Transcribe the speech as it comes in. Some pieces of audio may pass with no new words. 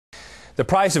The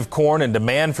price of corn and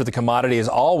demand for the commodity is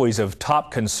always of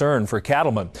top concern for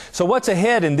cattlemen. So what's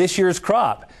ahead in this year's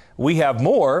crop? We have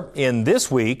more in this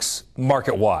week's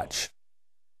Market Watch.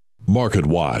 Market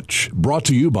Watch, brought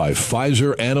to you by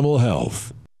Pfizer Animal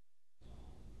Health.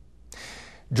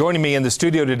 Joining me in the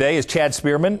studio today is Chad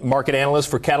Spearman, market analyst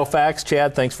for CattleFax.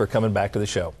 Chad, thanks for coming back to the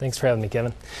show. Thanks for having me,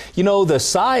 Kevin. You know, the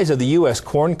size of the U.S.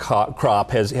 corn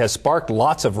crop has sparked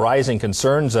lots of rising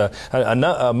concerns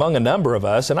among a number of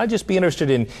us, and I'd just be interested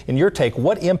in your take.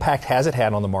 What impact has it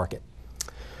had on the market?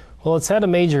 Well, it's had a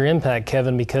major impact,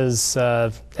 Kevin, because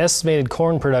estimated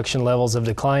corn production levels have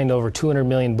declined over 200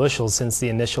 million bushels since the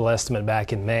initial estimate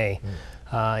back in May.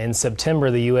 In September,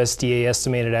 the USDA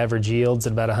estimated average yields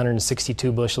at about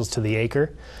 162 bushels to the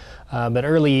acre. But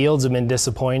early yields have been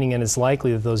disappointing, and it's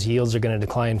likely that those yields are going to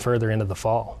decline further into the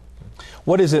fall.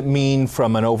 What does it mean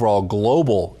from an overall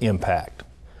global impact?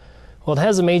 Well, it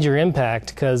has a major impact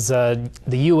because the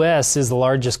U.S. is the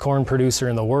largest corn producer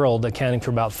in the world, accounting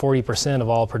for about 40% of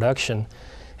all production,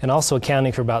 and also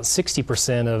accounting for about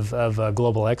 60% of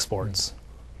global exports.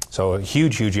 So a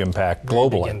huge impact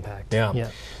globally. Big impact. Yeah.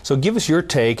 So give us your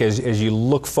take as you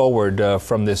look forward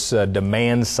from this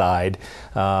demand side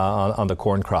on the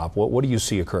corn crop. What do you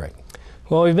see occurring?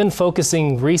 Well, we've been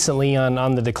focusing recently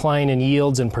on the decline in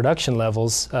yields and production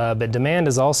levels, but demand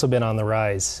has also been on the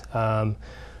rise.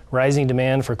 Rising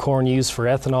demand for corn use for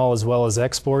ethanol as well as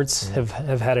exports have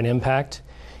had an impact.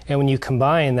 And when you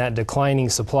combine that declining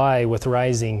supply with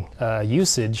rising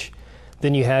usage,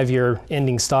 then you have your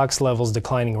ending stocks levels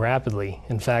declining rapidly.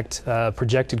 In fact,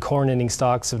 projected corn ending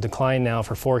stocks have declined now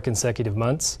for 4 consecutive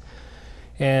months.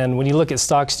 And when you look at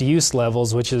stocks to use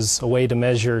levels, which is a way to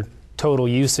measure total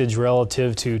usage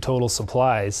relative to total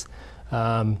supplies,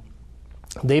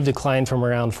 they've declined from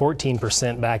around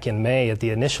 14% back in May at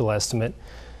the initial estimate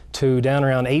to down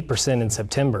around 8% in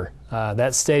September.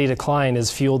 That steady decline has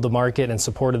fueled the market and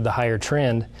supported the higher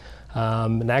trend.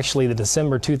 And actually, the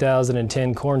December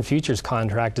 2010 corn futures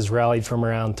contract has rallied from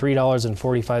around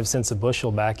 $3.45 a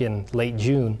bushel back in late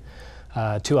June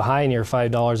to a high near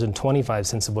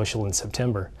 $5.25 a bushel in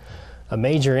September. A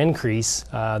major increase.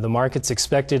 The market's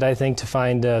expected, I think, to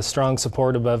find strong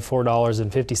support above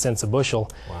 $4.50 a bushel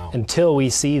until we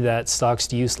see that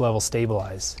stocks-to-use level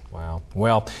stabilize. Wow.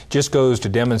 Well, just goes to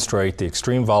demonstrate the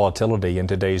extreme volatility in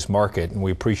today's market, and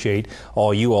we appreciate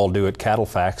all you all do at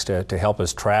CattleFax to help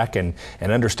us track and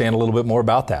understand a little bit more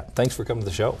about that. Thanks for coming to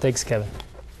the show. Thanks, Kevin.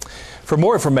 For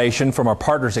more information from our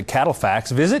partners at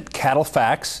CattleFax, visit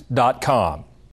CattleFax.com.